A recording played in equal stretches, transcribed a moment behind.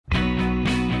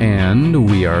And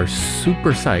we are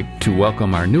super psyched to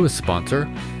welcome our newest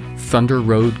sponsor, Thunder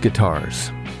Road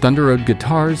Guitars. Thunder Road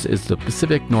Guitars is the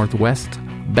Pacific Northwest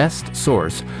best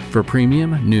source for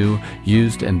premium, new,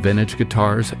 used, and vintage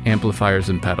guitars, amplifiers,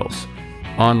 and pedals.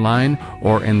 Online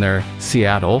or in their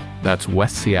Seattle, that's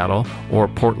West Seattle, or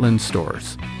Portland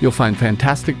stores. You'll find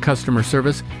fantastic customer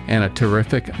service and a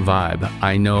terrific vibe.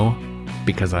 I know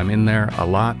because I'm in there a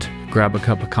lot. Grab a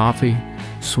cup of coffee,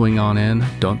 swing on in,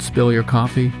 don't spill your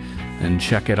coffee, and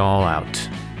check it all out.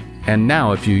 And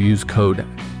now if you use code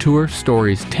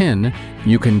TourStories10,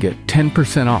 you can get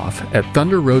 10% off at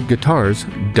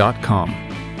thunderroadguitars.com.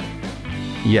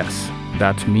 Yes,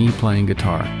 that's me playing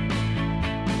guitar.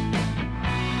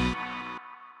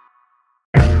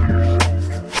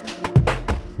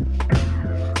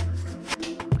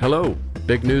 Hello,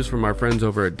 big news from our friends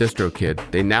over at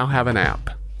DistroKid. They now have an app.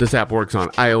 This app works on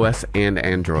iOS and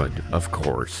Android, of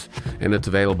course, and it's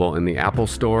available in the Apple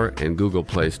Store and Google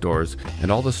Play stores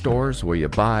and all the stores where you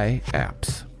buy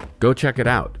apps. Go check it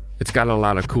out. It's got a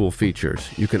lot of cool features.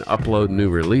 You can upload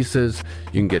new releases.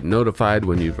 You can get notified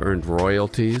when you've earned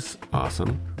royalties.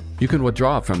 Awesome. You can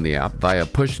withdraw from the app via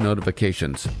push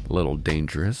notifications. A little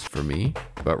dangerous for me,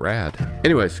 but rad.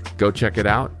 Anyways, go check it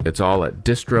out. It's all at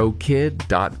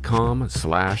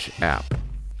distrokid.com/app.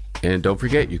 And don't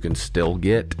forget, you can still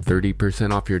get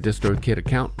 30% off your DistroKid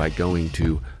account by going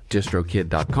to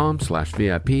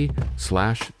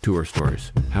distrokid.com/VIP/tour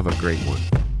stories. Have a great one.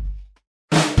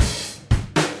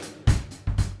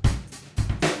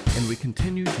 And we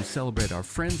continue to celebrate our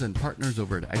friends and partners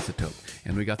over at iZotope,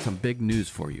 and we got some big news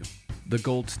for you. The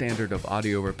gold standard of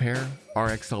audio repair,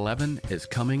 RX11, is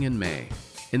coming in May.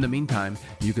 In the meantime,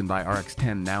 you can buy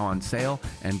RX10 now on sale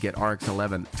and get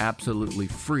RX11 absolutely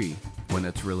free when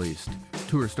it's released.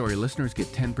 Tour Story listeners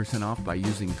get 10% off by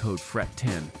using code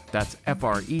FRET10. That's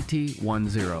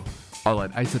FRET10. All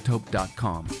at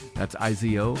iZotope.com. That's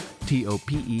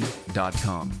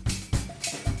IZOTOPE.com.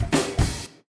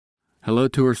 Hello,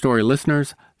 Tour Story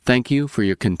listeners. Thank you for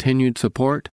your continued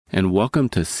support and welcome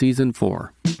to Season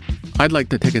 4. I'd like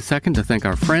to take a second to thank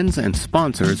our friends and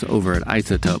sponsors over at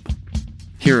iZotope.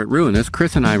 Here at Ruinous,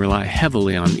 Chris and I rely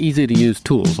heavily on easy-to-use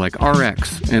tools like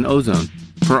RX and Ozone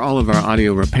for all of our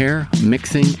audio repair,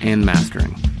 mixing, and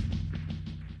mastering.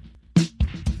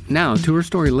 Now, Tour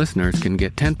Story listeners can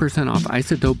get 10% off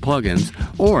iZotope plugins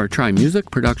or try Music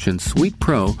Production Suite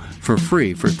Pro for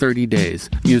free for 30 days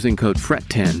using code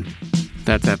FRET10.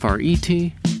 That's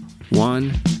FRET10.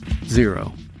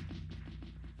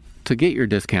 To get your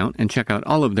discount and check out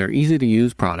all of their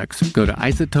easy-to-use products, go to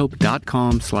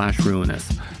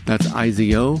iZotope.com/ruinous. That's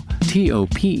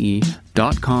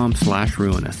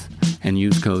IZOTOPE.com/ruinous and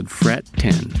use code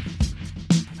FRET10.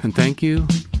 And thank you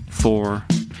for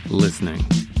listening.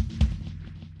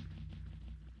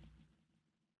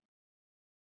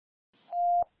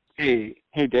 Hey,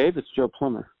 Dave, it's Joe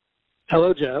Plummer.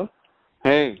 Hello, Joe.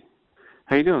 Hey,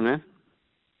 how you doing, man?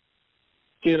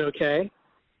 Doing okay?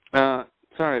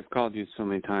 Sorry I've called you so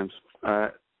many times.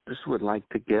 Just would like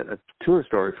to get a tour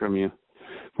story from you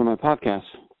for my podcast.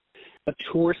 A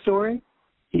tour story?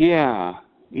 Yeah.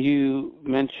 You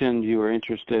mentioned you were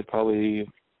interested probably a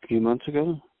few months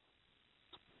ago.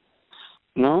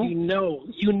 No?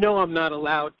 You know I'm not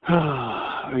allowed.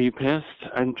 Are you pissed?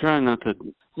 I'm trying not to...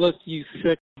 Look, you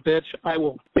sick bitch, I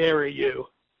will bury you.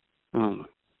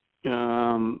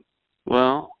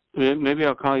 Well, maybe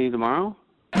I'll call you tomorrow?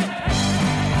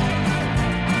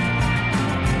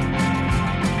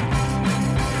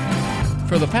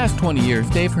 For the past 20 years,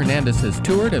 Dave Hernandez has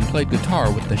toured and played guitar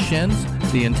with the Shins,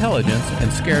 The Intelligence,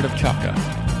 and Scared of Chaka.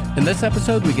 In this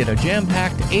episode, we get a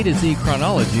jam-packed A to Z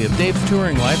chronology of Dave's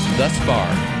touring life thus far.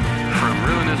 From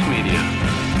Ruinous Media,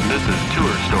 this is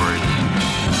Tour Stories.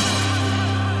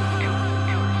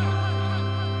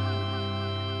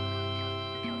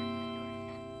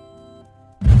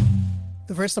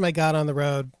 The first time I got on the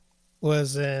road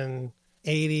was in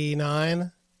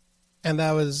 '89, and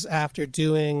that was after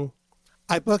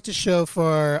I booked a show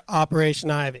for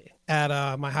Operation Ivy at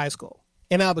my high school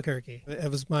in Albuquerque. It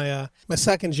was my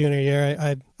second junior year.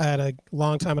 I had a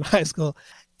long time in high school,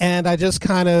 and I just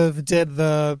kind of did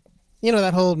that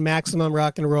whole Maximum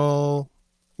Rock and Roll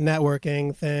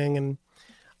networking thing, and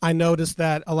I noticed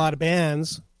that a lot of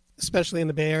bands, especially in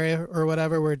the Bay Area or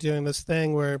whatever, were doing this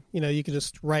thing where, you could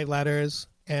just write letters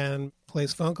and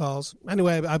place phone calls.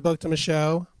 Anyway, I booked them a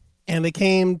show, and they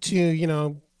came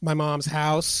to, my mom's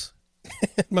house.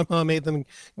 My mom made them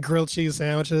grilled cheese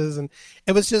sandwiches, and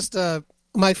it was just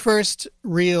my first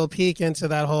real peek into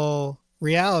that whole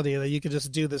reality that you could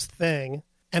just do this thing.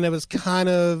 And it was kind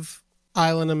of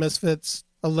Island of Misfits,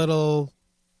 a little,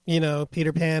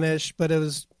 Peter Pan-ish, but it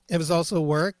was it was also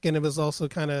work, and it was also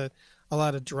kind of a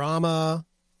lot of drama.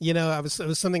 You know, it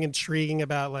was something intriguing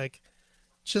about like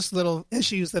just little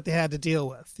issues that they had to deal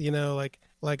with. You know,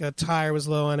 like a tire was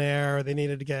low on air, or they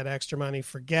needed to get extra money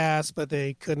for gas, but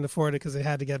they couldn't afford it because they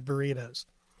had to get burritos.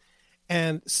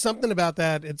 And something about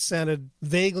that, it sounded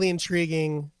vaguely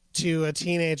intriguing to a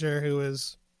teenager who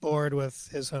was bored with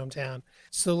his hometown.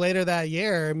 So later that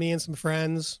year, me and some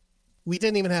friends, we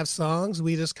didn't even have songs.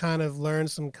 We just kind of learned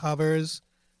some covers,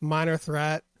 Minor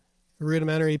Threat,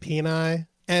 Rudimentary Peni,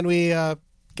 and we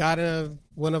got in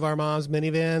one of our mom's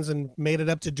minivans and made it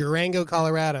up to Durango,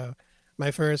 Colorado,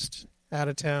 my first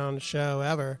out-of-town show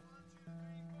ever.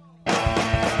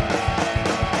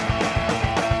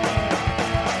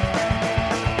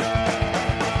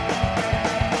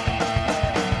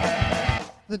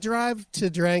 The drive to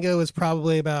Durango was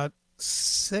probably about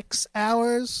 6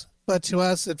 hours, but to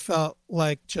us it felt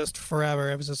like just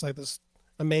forever. It was just like this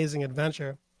amazing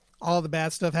adventure. All the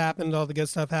bad stuff happened, all the good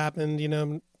stuff happened. You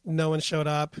know, no one showed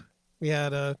up. We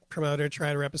had a promoter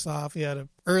try to rip us off. We had an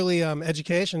early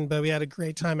education, but we had a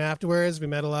great time afterwards. We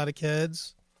met a lot of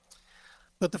kids.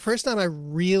 But the first time I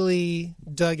really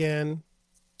dug in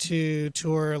to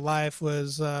tour life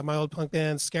was my old punk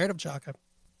band, Scared of Jocka.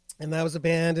 And that was a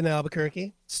band in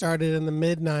Albuquerque. Started in the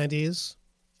mid-'90s.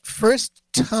 First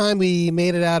time we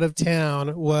made it out of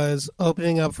town was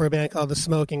opening up for a band called the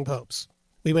Smoking Popes.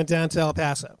 We went down to El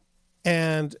Paso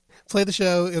and played the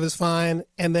show. It was fine.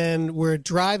 And then we're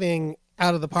driving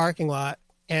out of the parking lot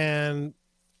and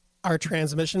our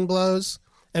transmission blows.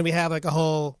 And we have like a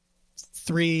whole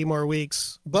 3 more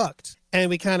weeks booked.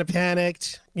 And we kind of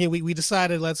panicked. You know, we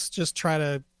decided let's just try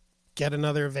to get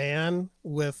another van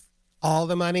with all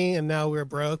the money, and now we're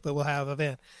broke, but we'll have a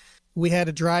van. We had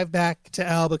to drive back to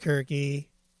Albuquerque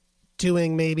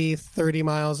doing maybe 30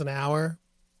 miles an hour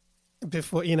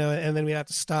before, you know, and then we have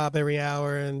to stop every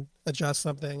hour and adjust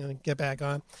something and get back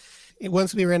on.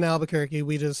 Once we were in Albuquerque,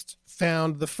 we just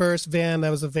found the first van that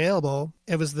was available.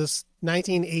 It was this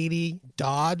 1980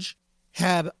 Dodge,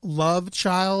 had Love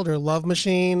Child or Love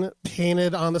Machine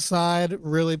painted on the side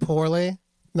really poorly.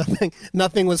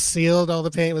 Nothing was sealed. All the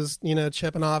paint was, you know,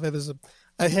 chipping off. It was a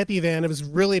hippie van. It was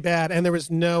really bad. And there was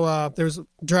no, there was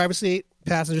driver's seat,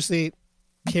 passenger seat,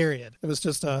 period. It was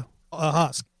just a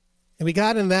husk. And we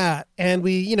got in that, and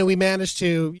we managed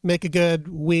to make a good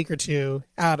week or two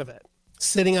out of it.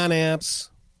 Sitting on amps,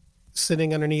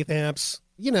 sitting underneath amps.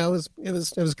 You know, it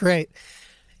was great.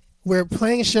 We're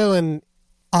playing a show in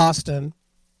Austin,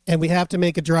 and we have to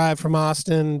make a drive from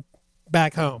Austin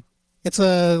back home. It's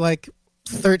like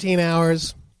 13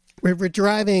 hours. We're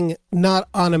driving not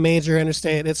on a major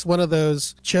interstate. It's one of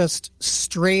those just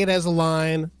straight as a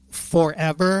line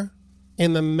forever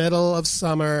in the middle of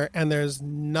summer, and there's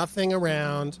nothing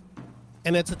around.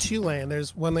 And it's a 2-lane.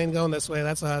 There's one lane going this way.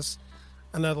 That's us.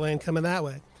 Another lane coming that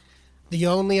way. The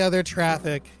only other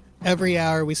traffic, every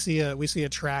hour we see a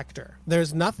tractor.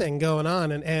 There's nothing going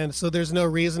on. And so there's no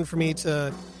reason for me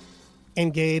to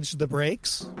engage the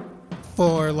brakes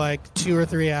for like 2 or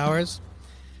 3 hours.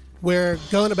 We're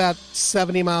going about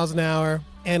 70 miles an hour,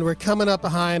 and we're coming up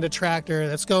behind a tractor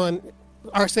that's going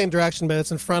our same direction, but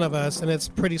it's in front of us, and it's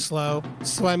pretty slow.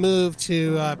 So I move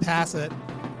to pass it,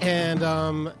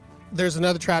 and there's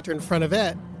another tractor in front of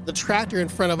it. The tractor in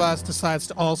front of us decides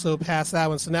to also pass that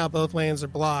one, so now both lanes are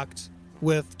blocked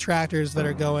with tractors that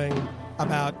are going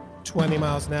about 20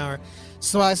 miles an hour.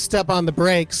 So I step on the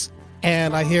brakes,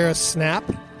 and I hear a snap,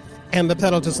 and the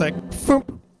pedal just like,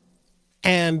 thump,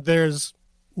 and there's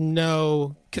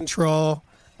no control.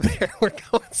 We're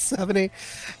going 70,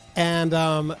 and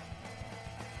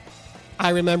I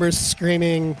remember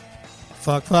screaming,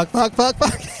 fuck, fuck, fuck, fuck,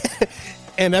 fuck.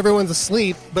 And everyone's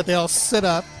asleep, but they all sit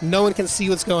up. No one can see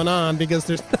what's going on because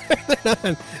they're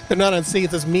not on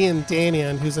seats. It's me and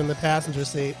Damien, who's in the passenger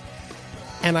seat.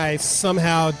 And I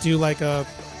somehow do like a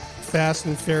Fast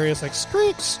and Furious, like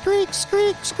skreek, skreek,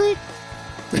 skreek, skreek.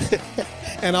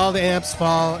 And all the amps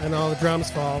fall and all the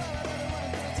drums fall.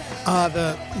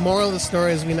 The moral of the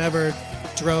story is we never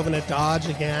drove in a Dodge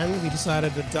again. We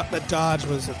decided that Dodge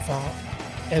was at fault.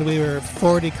 And we were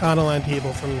 40 Econoline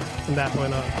people from that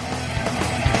point on.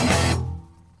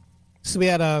 So we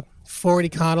had a Ford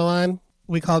Econoline.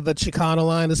 We called it the Chicano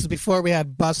line. This is before we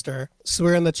had Buster. So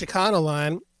we're in the Chicano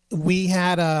line. We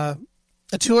had a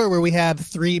tour where we had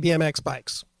 3 BMX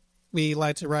bikes. We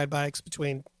like to ride bikes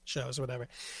between shows or whatever.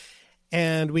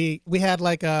 And we had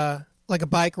like a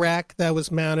bike rack that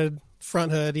was mounted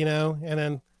front hood, you know, and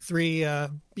then 3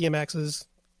 BMXs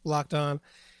locked on.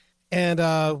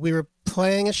 And we were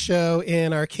playing a show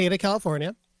in Arcata,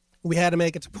 California. We had to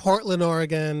make it to Portland,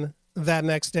 Oregon that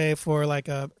next day for like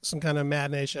some kind of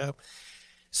matinee show.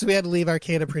 So we had to leave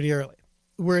Arcata pretty early.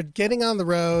 We're getting on the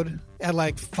road at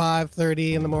like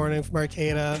 5:30 in the morning from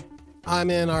Arcata. I'm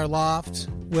in our loft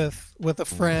with a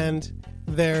friend.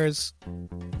 There's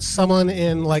someone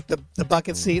in like the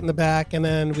bucket seat in the back, and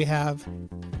then we have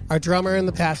our drummer in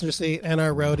the passenger seat and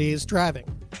our roadies driving.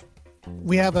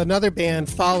 We have another band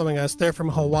following us. They're from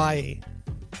Hawaii.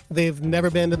 They've never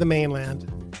been to the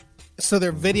mainland. So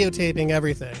they're videotaping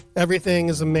everything. Everything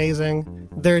is amazing.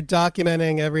 They're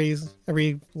documenting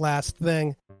every last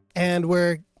thing. And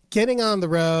we're getting on the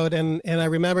road, and I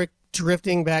remember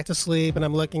drifting back to sleep, and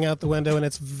I'm looking out the window, and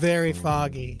it's very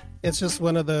foggy. It's just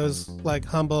one of those, like,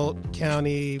 Humboldt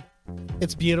County.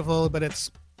 It's beautiful,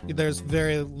 but there's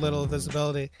very little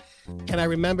visibility. And I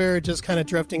remember just kind of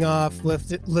drifting off,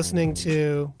 listening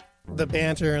to the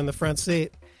banter in the front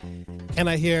seat. And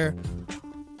I hear,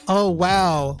 "Oh,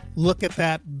 wow, look at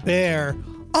that bear.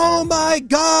 Oh, my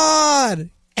God!"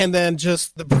 And then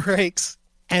just the brakes,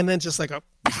 and then just like a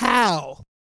pow.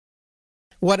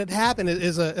 What had happened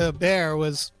is a bear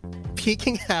was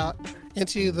peeking out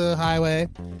into the highway,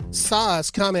 saw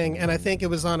us coming, and I think it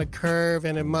was on a curve,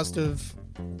 and it must have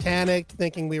panicked,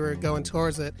 thinking we were going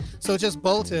towards it. So it just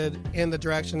bolted in the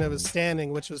direction it was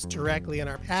standing, which was directly in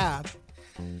our path.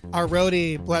 Our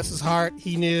roadie, bless his heart,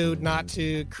 he knew not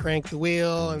to crank the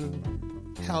wheel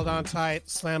and held on tight,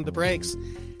 slammed the brakes.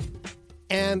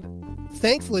 And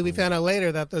thankfully, we found out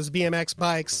later that those BMX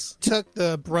bikes took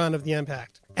the brunt of the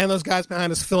impact. And those guys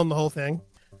behind us filmed the whole thing.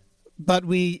 But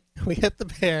we hit the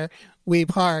bear, we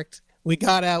parked, we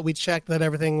got out, we checked that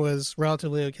everything was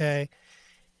relatively okay.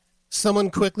 Someone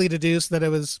quickly deduced that it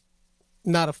was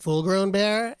not a full-grown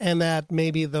bear and that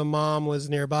maybe the mom was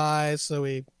nearby, so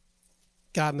we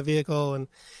got in the vehicle, and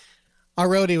our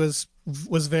roadie was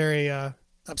very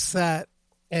upset,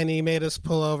 and he made us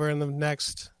pull over in the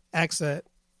next exit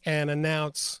and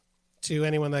announce to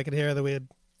anyone that could hear that we had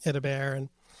hit a bear. And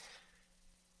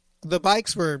the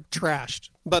bikes were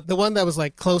trashed, but the one that was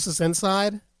like closest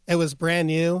inside, it was brand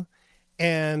new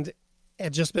and it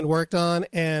had just been worked on,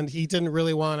 and he didn't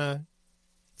really want to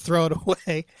throw it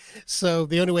away. So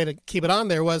the only way to keep it on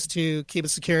there was to keep it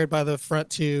secured by the front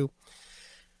two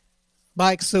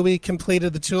bikes. So we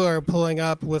completed the tour pulling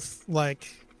up with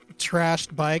like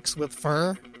trashed bikes with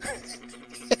fur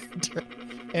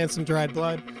and some dried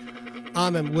blood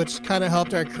on them, which kind of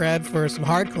helped our cred for some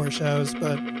hardcore shows,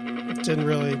 but it didn't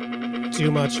really do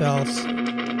much else.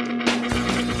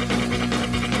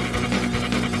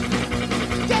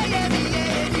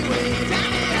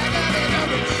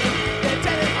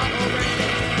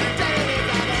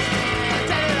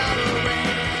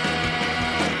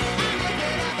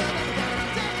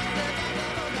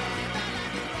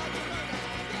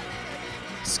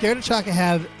 Scared of Chaka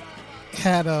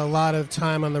had a lot of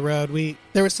time on the road.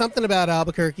 There was something about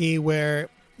Albuquerque where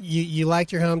you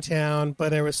liked your hometown, but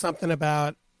there was something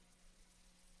about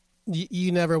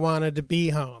you never wanted to be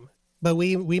home. But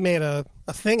we made a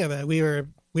thing of it. We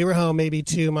were home maybe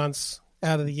 2 months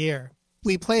out of the year.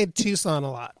 We played Tucson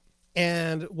a lot.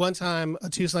 And one time a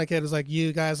Tucson kid was like,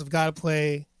 "You guys have got to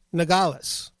play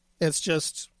Nogales. It's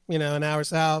just, an hour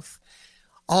south."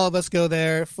 All of us go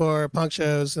there for punk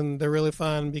shows, and they're really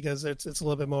fun because it's a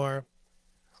little bit more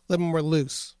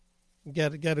loose.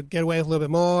 Get away with a little bit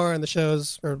more, and the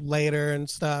shows are later and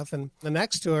stuff. And the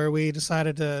next tour, we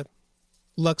decided to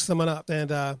look someone up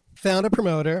and found a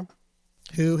promoter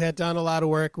who had done a lot of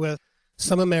work with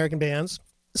some American bands.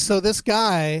 So this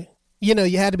guy, you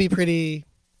had to be pretty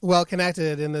well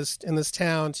connected in this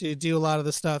town to do a lot of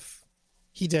the stuff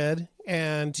he did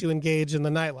and to engage in the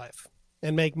nightlife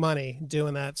and make money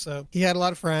doing that. So he had a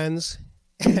lot of friends.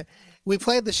 We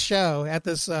played the show at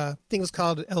this thing was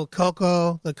called El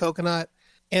Coco, the Coconut.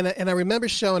 And I remember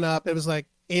showing up. It was like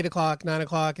 8 o'clock, 9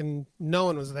 o'clock, and no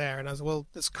one was there. And I was, well,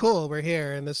 it's cool. We're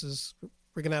here, and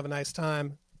we're going to have a nice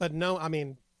time. But no,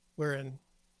 we're in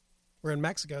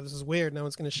Mexico. This is weird. No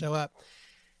one's going to show up.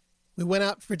 We went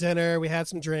out for dinner. We had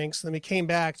some drinks. Then we came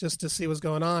back just to see what's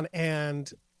going on.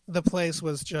 And the place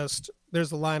was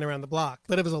there's a line around the block.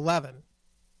 But it was 11,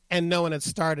 and no one had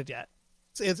started yet.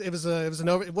 It was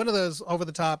one of those over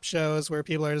the top shows where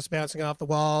people are just bouncing off the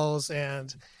walls,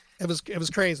 and it was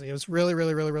crazy. It was really,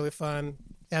 really, really, really fun.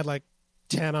 Had like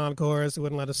 10 encores. They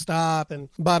wouldn't let us stop, and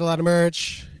bought a lot of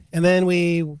merch. And then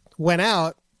we went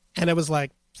out, and it was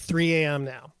like 3 a.m.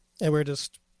 now, and we're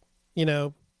just,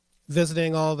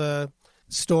 visiting all the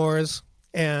stores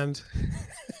and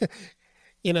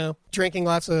drinking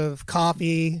lots of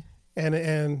coffee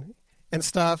and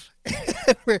stuff.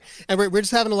 we're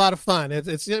just having a lot of fun.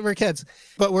 We're kids,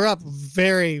 but we're up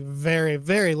very, very,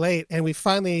 very late, and we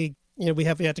finally, we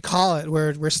have to call it.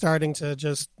 We're starting to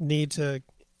just need to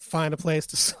find a place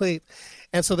to sleep.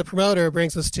 And so the promoter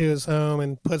brings us to his home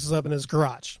and puts us up in his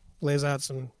garage, lays out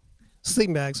some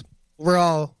sleeping bags. We're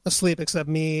all asleep except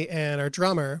me and our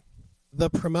drummer. The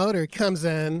promoter comes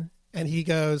in and he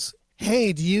goes,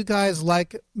 "Hey, do you guys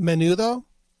like menudo?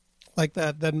 Like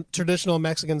that traditional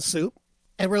Mexican soup?"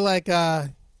 And we're like,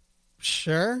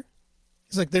 sure.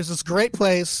 He's like, "There's this great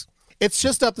place. It's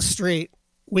just up the street.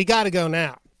 We got to go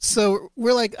now." So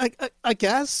we're like, I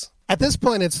guess. At this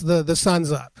point, it's the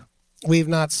sun's up. We've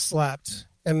not slept.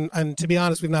 And to be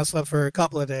honest, we've not slept for a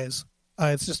couple of days.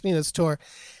 It's just me and his tour.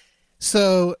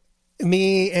 So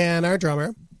me and our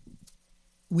drummer,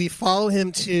 we follow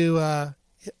him to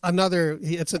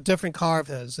it's a different car of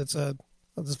his. It's this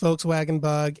Volkswagen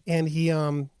Bug, and he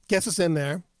gets us in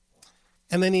there.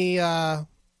 And then he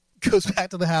goes back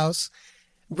to the house,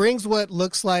 brings what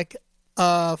looks like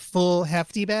a full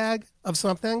hefty bag of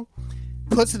something,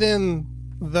 puts it in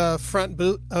the front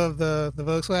boot of the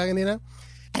Volkswagen,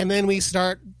 and then we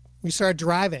start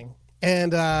driving,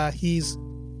 and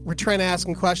we're trying to ask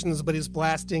him questions, but he's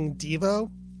blasting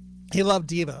Devo. He loved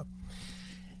Devo,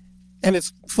 and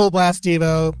it's full blast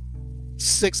Devo.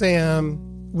 6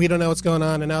 a.m. We don't know what's going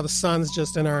on, and now the sun's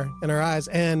just in our eyes,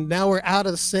 and now we're out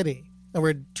of the city, and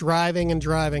we're driving,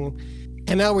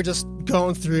 and now we're just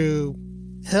going through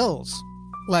hills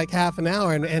like half an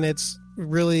hour, and it's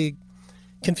really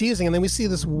confusing. And then we see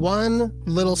this one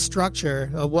little structure,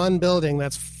 one building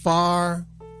that's far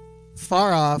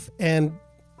off, and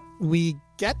we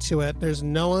get to it. There's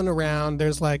no one around.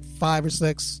 There's like 5 or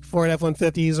 6 Ford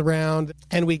F-150s around,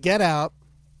 and we get out.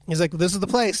 He's like, "This is the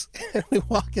place." And we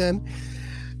walk in,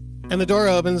 and the door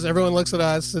opens. Everyone looks at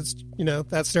us. It's,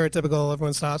 that's stereotypical.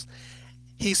 Everyone stops.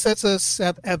 He sits us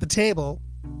at the table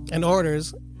and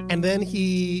orders, and then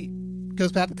he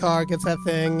goes back to the car, gets that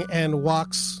thing, and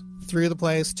walks through the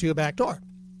place to a back door.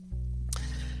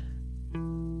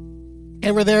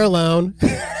 And we're there alone.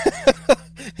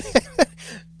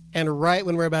 And right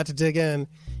when we're about to dig in,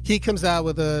 he comes out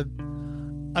with a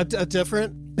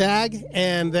different bag,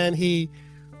 and then he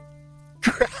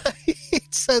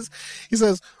says,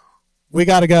 "We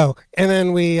got to go." And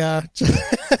then we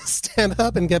stand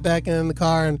up and get back in the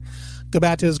car and go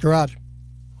back to his garage.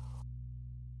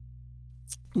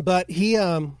 But he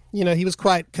was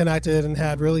quite connected and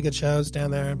had really good shows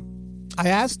down there. I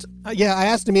asked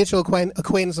a mutual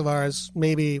acquaintance of ours,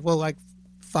 maybe, like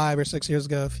 5 or 6 years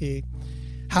ago,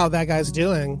 how that guy's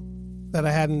doing, that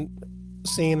I hadn't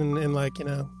seen in like,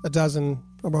 a dozen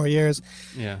or more years.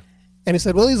 Yeah. And he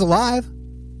said, "Well, he's alive."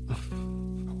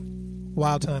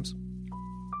 Wild times.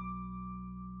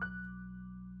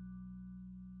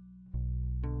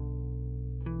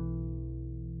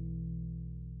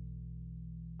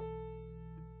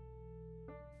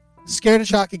 Scared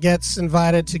Chaka gets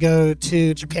invited to go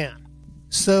to Japan.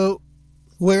 So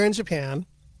we're in Japan.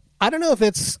 I don't know if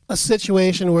it's a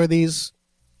situation where these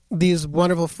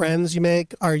wonderful friends you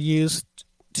make are used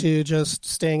to just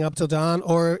staying up till dawn,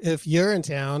 or if you're in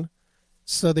town,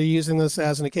 so they're using this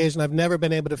as an occasion. I've never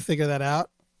been able to figure that out,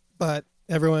 but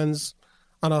everyone's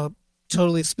on a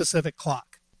totally specific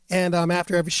clock. And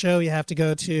after every show, you have to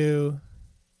go to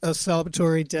a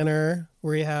celebratory dinner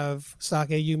where you have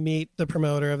sake. You meet the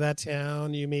promoter of that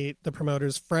town. You meet the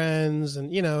promoter's friends,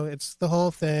 and it's the whole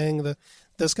thing.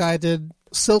 This guy did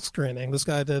silk screening. This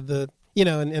guy did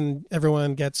and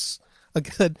everyone gets a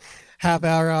good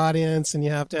half-hour audience, and you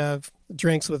have to have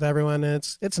drinks with everyone.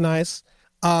 And it's nice.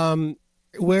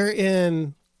 We're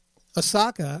in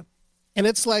Osaka, and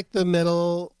it's like the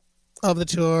middle of the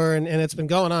tour, and it's been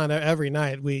going on every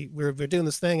night. We're doing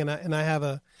this thing, and I have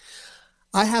a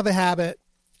habit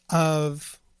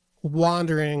of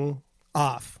wandering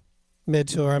off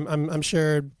mid-tour. I'm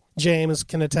sure James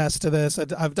can attest to this.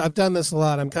 I've done this a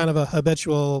lot. I'm kind of a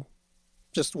habitual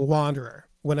just wanderer.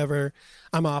 Whenever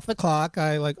I'm off the clock,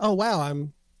 I like, oh wow,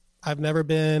 I've never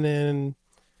been in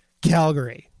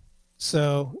Calgary,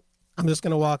 so I'm just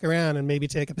gonna walk around and maybe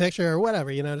take a picture or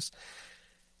whatever,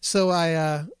 So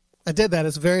I did that.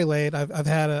 It's very late. I've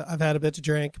had a bit to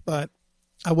drink, but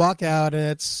I walk out, and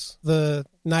it's the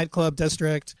nightclub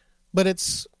district, but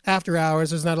it's after hours.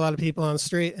 There's not a lot of people on the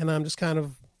street, and I'm just kind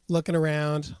of looking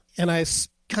around, and I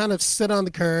kind of sit on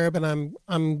the curb, and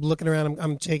I'm looking around.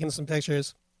 I'm taking some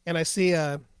pictures, and I see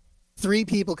 3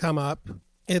 people come up.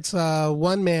 It's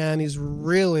one man. He's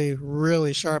really,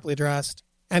 really sharply dressed,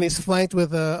 and he's flanked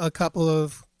with a couple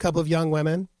of young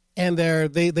women, and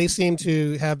they seem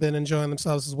to have been enjoying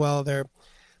themselves as well. They're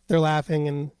laughing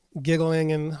and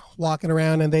giggling and walking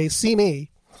around, and they see me.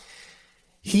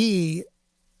 He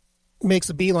makes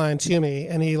a beeline to me,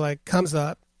 and he comes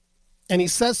up, and he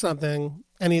says something,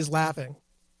 and he's laughing,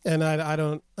 and I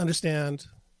don't understand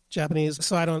Japanese,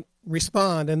 so I don't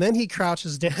respond. And then he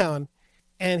crouches down,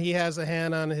 and he has a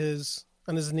hand on his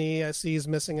knee. I see he's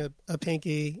missing a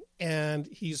pinky, and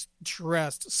he's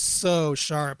dressed so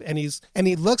sharp. And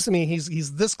he looks at me.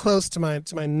 He's this close to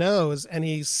my nose, and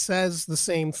he says the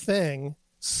same thing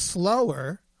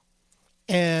slower.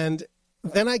 And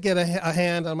then I get a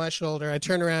hand on my shoulder. I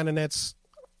turn around, and it's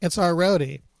our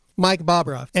roadie, Mike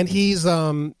Bobroff, and he's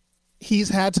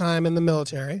had time in the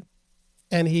military,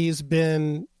 and he's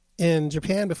been in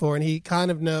Japan before, and he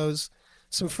kind of knows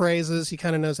some phrases. He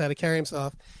kind of knows how to carry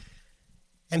himself.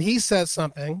 And he says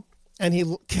something, and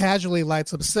he casually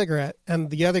lights up a cigarette, and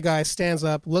the other guy stands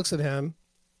up, looks at him,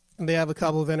 and they have a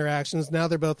couple of interactions. Now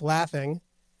they're both laughing.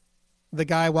 The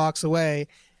guy walks away.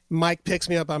 Mike picks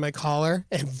me up by my collar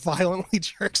and violently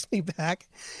jerks me back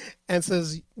and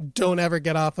says, "Don't ever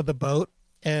get off of the boat,"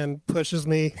 and pushes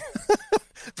me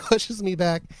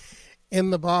back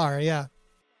in the bar. Yeah.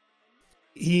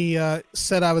 He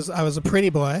said I was a pretty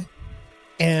boy,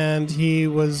 and he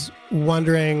was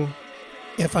wondering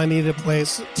if I needed a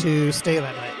place to stay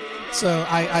that night. So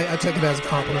I took it as a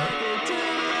compliment.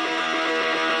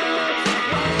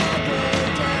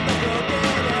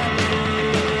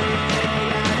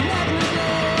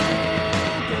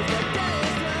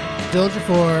 Dillinger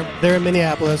 4, they're in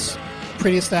Minneapolis,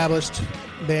 pretty established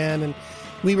band, and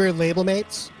we were label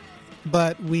mates,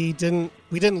 but we didn't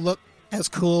look as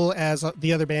cool as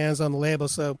the other bands on the label.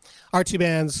 So our two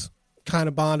bands kind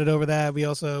of bonded over that. We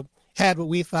also had what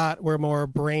we thought were more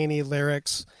brainy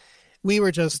lyrics. We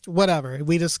were just whatever.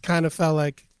 We just kind of felt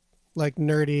like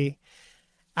nerdy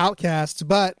outcasts,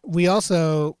 but we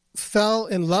also fell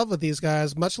in love with these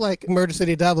guys, much like Murder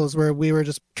City Devils, where we were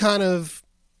just kind of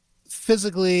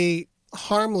physically,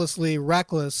 harmlessly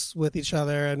reckless with each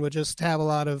other and would just have a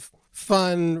lot of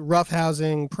fun,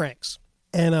 roughhousing pranks.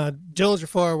 And Dillinger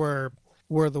 4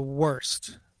 were the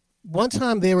worst. One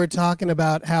time they were talking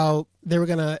about how they were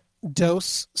going to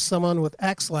dose someone with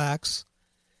X-Lax,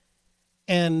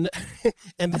 and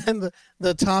then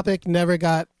the topic never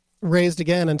got raised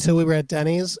again until we were at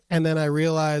Denny's, and then I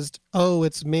realized, oh,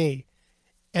 it's me.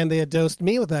 And they had dosed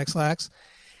me with X-Lax,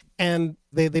 and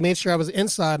they made sure I was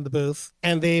inside the booth,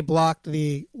 and they blocked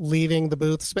the leaving the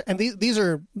booth. And these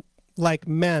are like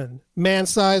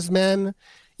man-sized men,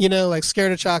 like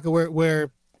Scared of Chocolate, we're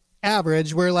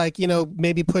average. We're like,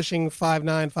 maybe pushing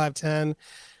 5'9", 5'10".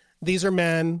 These are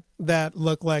men that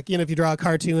look like, if you draw a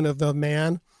cartoon of the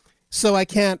man. So I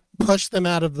can't push them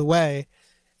out of the way,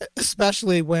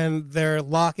 especially when they're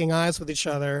locking eyes with each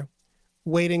other,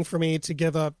 waiting for me to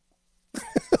give up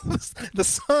the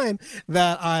sign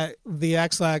that the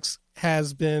X-Lax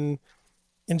has been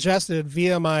ingested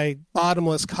via my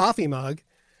bottomless coffee mug.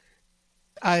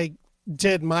 I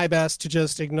did my best to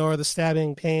just ignore the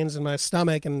stabbing pains in my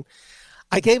stomach, and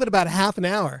I gave it about half an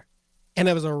hour, and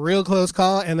it was a real close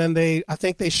call. And then I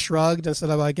think they shrugged and said,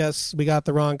 "Oh, I guess we got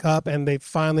the wrong cup," and they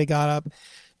finally got up,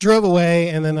 drove away,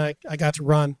 and then I got to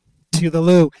run to the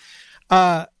loo.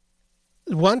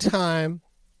 One time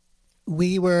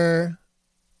we were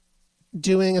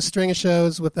doing a string of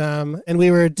shows with them, and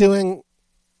we were doing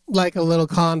like a little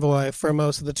convoy for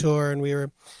most of the tour,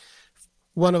 and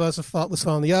one of us was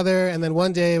following the other, and then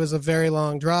one day it was a very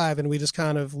long drive, and we just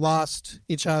kind of lost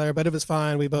each other, but it was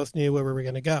fine. We both knew where we were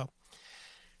going to go.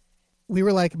 We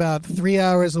were like about 3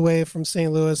 hours away from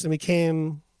St. Louis, and we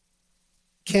came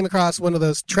across one of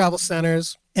those travel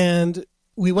centers, and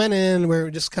we went in. We were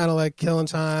just kind of like killing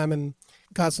time and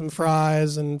got some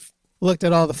fries and looked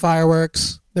at all the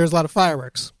fireworks. There's a lot of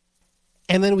fireworks.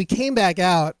 And then we came back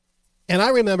out, and I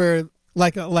remember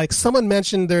like someone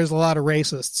mentioned there's a lot of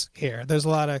racists here. There's a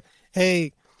lot of,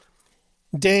 hey,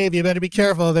 Dave, you better be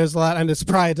careful. There's a lot, and it's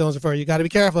probably Dillinger 4. You got to be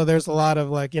careful. There's a lot of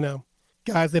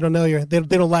guys, they don't know they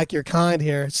don't like your kind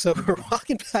here. So we're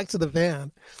walking back to the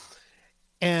van,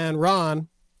 and Ron,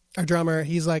 our drummer,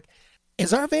 he's like,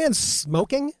 "Is our van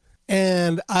smoking?"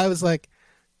 And I was like,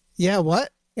 "Yeah,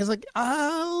 what?" He's like,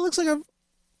 "Looks like our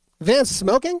van's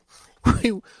smoking."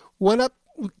 We went up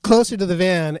closer to the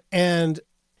van, and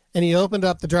he opened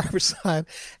up the driver's side,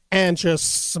 and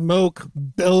just smoke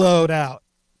billowed out.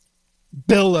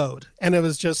 And it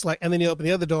was just like, and then he opened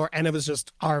the other door, and it was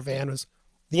just, our van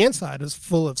the inside was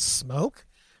full of smoke.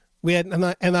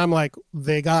 And I'm like,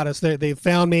 they got us. They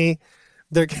found me.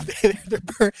 They're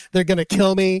going to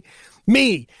kill me.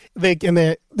 They're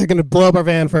going to blow up our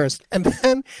van first. And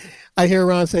then I hear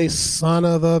Ron say, "Son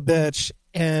of a bitch."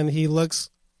 And he looks,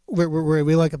 we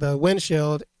look at the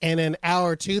windshield, and in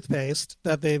our toothpaste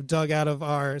that they've dug out of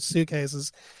our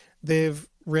suitcases, they've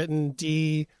written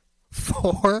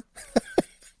D4.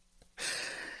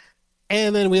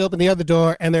 And then we open the other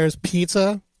door, and there's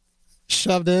pizza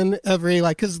shoved in every,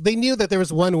 like, because they knew that there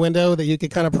was one window that you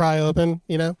could kind of pry open,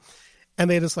 you know, and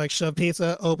they just like shoved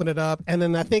pizza, open it up, and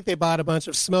then I think they bought a bunch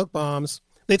of smoke bombs.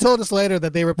 They told us later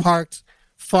that they were parked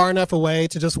far enough away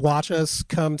to just watch us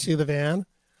come to the van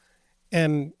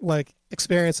and like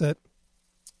experience it.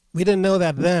 We didn't know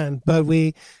that then, but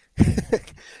we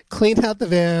cleaned out the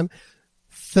van,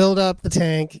 filled up the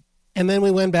tank, and then we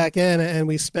went back in and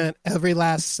we spent every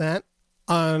last cent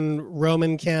on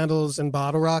Roman candles and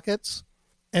bottle rockets.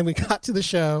 And we got to the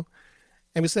show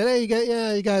and we said, hey,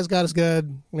 you guys got us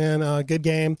good, man, good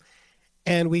game.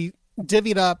 And we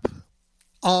divvied up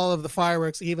all of the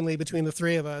fireworks evenly between the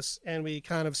three of us, and we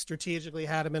kind of strategically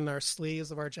had them in our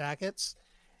sleeves of our jackets.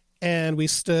 And we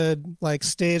stood like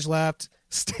stage left,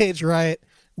 stage right,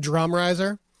 drum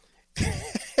riser.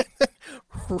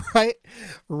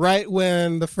 right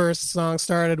when the first song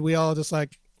started, we all just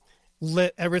like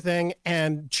lit everything,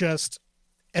 and just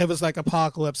it was like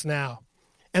Apocalypse Now.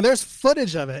 And there's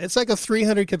footage of it. It's like a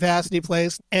 300 capacity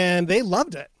place, and they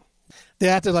loved it. They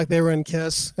acted like they were in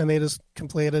Kiss, and they just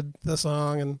completed the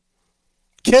song, and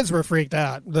kids were freaked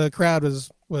out. The crowd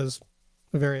was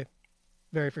very,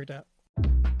 very freaked out.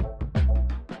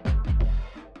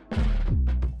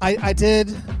 I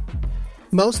did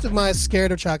most of my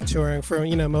Scared of Chocolate touring for,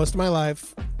 most of my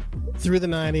life through the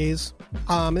 90s.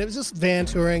 It was just van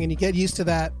touring, and you get used to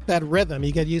that rhythm.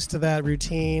 You get used to that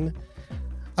routine.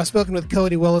 I've spoken with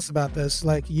Cody Willis about this.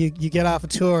 Like you get off a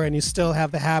tour and you still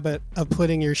have the habit of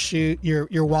putting your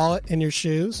wallet in your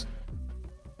shoes,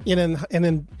 and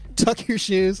then tuck your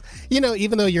shoes.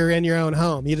 Even though you're in your own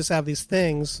home, you just have these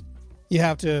things you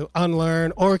have to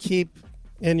unlearn or keep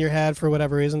in your head for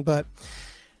whatever reason. But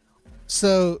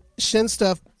so Shin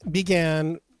stuff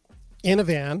began in a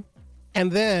van,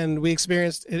 and then we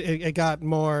experienced it got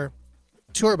more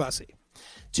tour bussy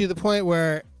to the point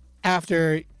where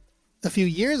after a few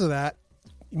years of that,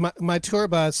 my tour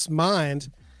bus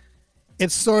mind,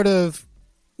 it sort of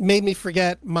made me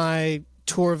forget my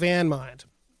tour van mind.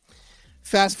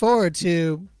 Fast forward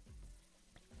to,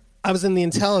 I was in the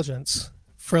intelligence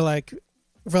for like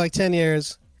 10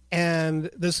 years,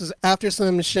 and this was after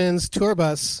some Shin's tour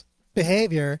bus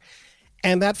behavior,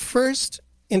 and that first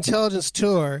intelligence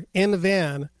tour in the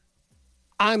van,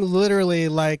 I'm literally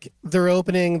like, they're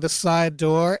opening the side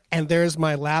door, and there's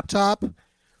my laptop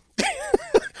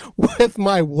with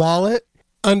my wallet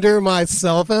under my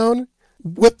cell phone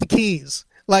with the keys.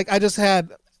 Like I just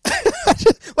had,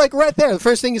 like right there, the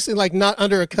first thing you see, like not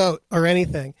under a coat or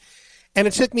anything. And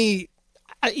it took me,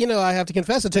 I have to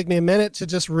confess, it took me a minute to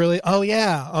just really, oh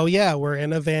yeah, we're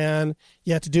in a van.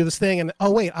 You have to do this thing. And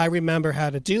oh wait, I remember how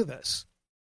to do this.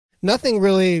 Nothing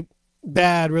really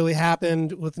bad really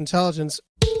happened with intelligence.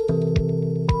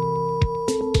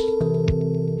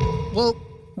 Well,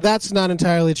 that's not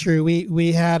entirely true.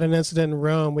 We had an incident in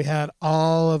Rome. We had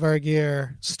all of our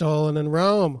gear stolen in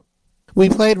Rome. We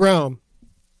played Rome.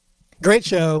 Great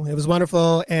show. It was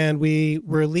wonderful, and we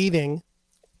were leaving.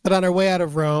 But on our way out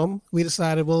of Rome, we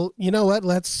decided, well, you know what?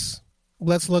 Let's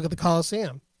look at the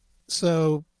Colosseum.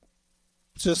 So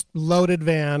just loaded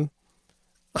van,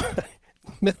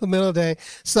 middle of the day,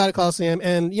 side of Colosseum.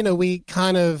 And, we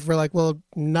kind of were like, well,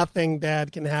 nothing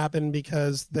bad can happen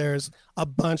because there's a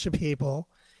bunch of people.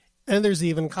 And there's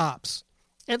even cops.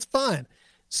 It's fine.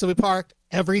 So we parked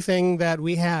everything that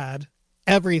we had,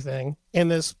 everything in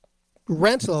this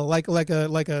rental, like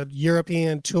a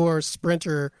European tour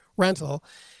Sprinter rental.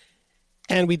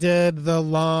 And we did the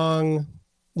long,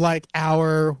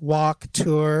 hour walk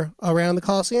tour around the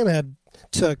Coliseum.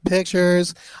 Took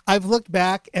pictures. I've looked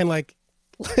back and the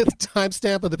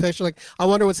timestamp of the picture, I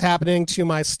wonder what's happening to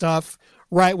my stuff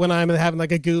right when I'm having a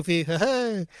goofy,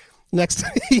 hey, next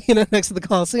to the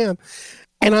Coliseum.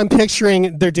 And I'm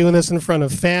picturing they're doing this in front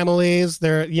of families.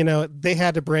 They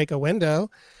had to break a window.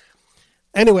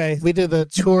 Anyway, we did the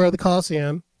tour of the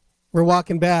Coliseum. We're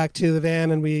walking back to the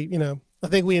van, and I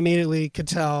think we immediately could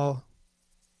tell,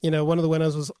 one of the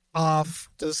windows was off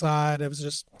to the side. It was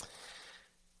just,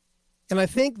 and I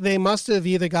think they must have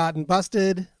either gotten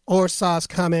busted or saw us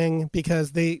coming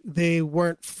because they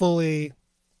weren't fully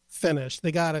finished.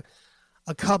 They got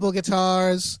a couple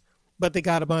guitars, but they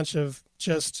got a bunch of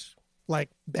just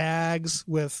bags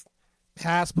with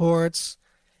passports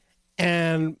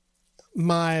and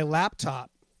my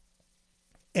laptop.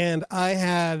 And I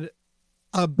had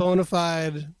a bona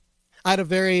fide, I was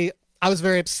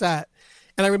very upset.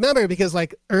 And I remember because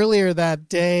earlier that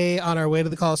day on our way to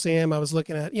the Coliseum, I was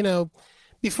looking at,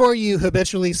 before you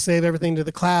habitually save everything to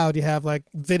the cloud, you have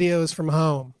videos from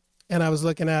home. And I was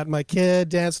looking at my kid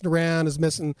dancing around, is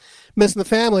missing the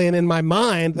family. And in my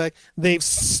mind, they've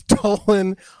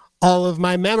stolen all of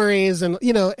my memories. And,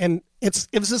 and it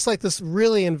was just like this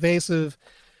really invasive,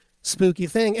 spooky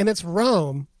thing. And it's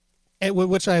Rome,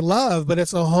 which I love, but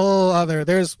it's a whole other,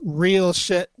 there's real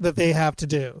shit that they have to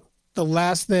do. The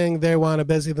last thing they want to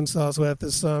busy themselves with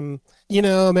is some,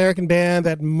 American band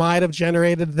that might have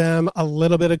generated them a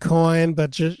little bit of coin, but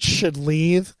just should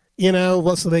leave,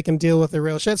 so they can deal with the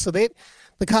real shit. So the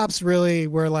cops really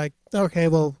were like, okay,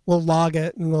 we'll log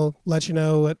it and we'll let you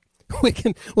know what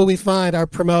we find. Our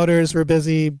promoters were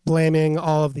busy blaming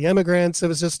all of the immigrants. It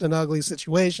was just an ugly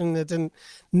situation.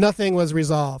 Nothing was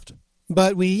resolved.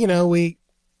 But we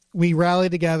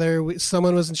rallied together.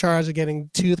 Someone was in charge of getting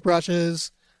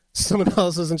toothbrushes. Someone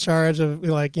else was in charge of,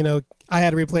 I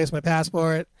had to replace my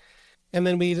passport. And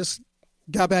then we just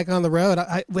got back on the road.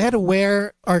 We had to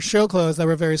wear our show clothes that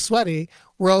were very sweaty.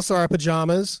 Were also our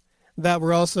pajamas that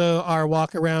were also our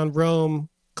walk around Rome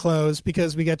clothes,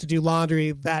 because we get to do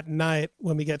laundry that night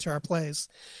when we get to our place.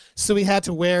 So we had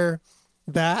to wear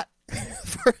that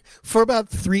for about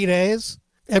 3 days.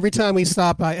 Every time we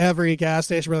stopped by every gas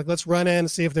station, we're like, let's run in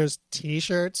and see if there's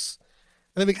T-shirts.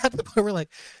 And then we got to the point where we're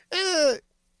like, that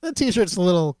T-shirt's a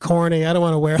little corny. I don't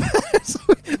want to wear that.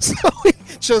 So we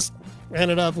just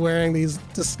ended up wearing these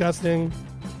disgusting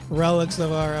relics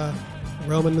of our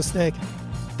Roman mistake.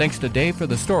 Thanks to Dave for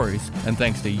the stories, and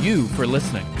thanks to you for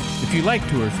listening. If you like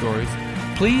Tour Stories,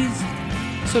 please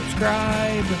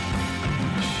subscribe.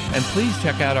 And please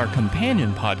check out our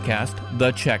companion podcast,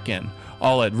 The Check-In,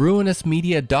 all at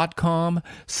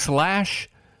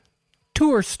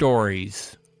ruinousmedia.com/tour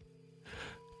stories.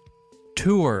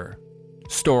 Tour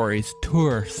stories,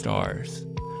 tour stars,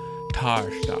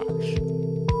 tar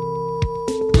stars.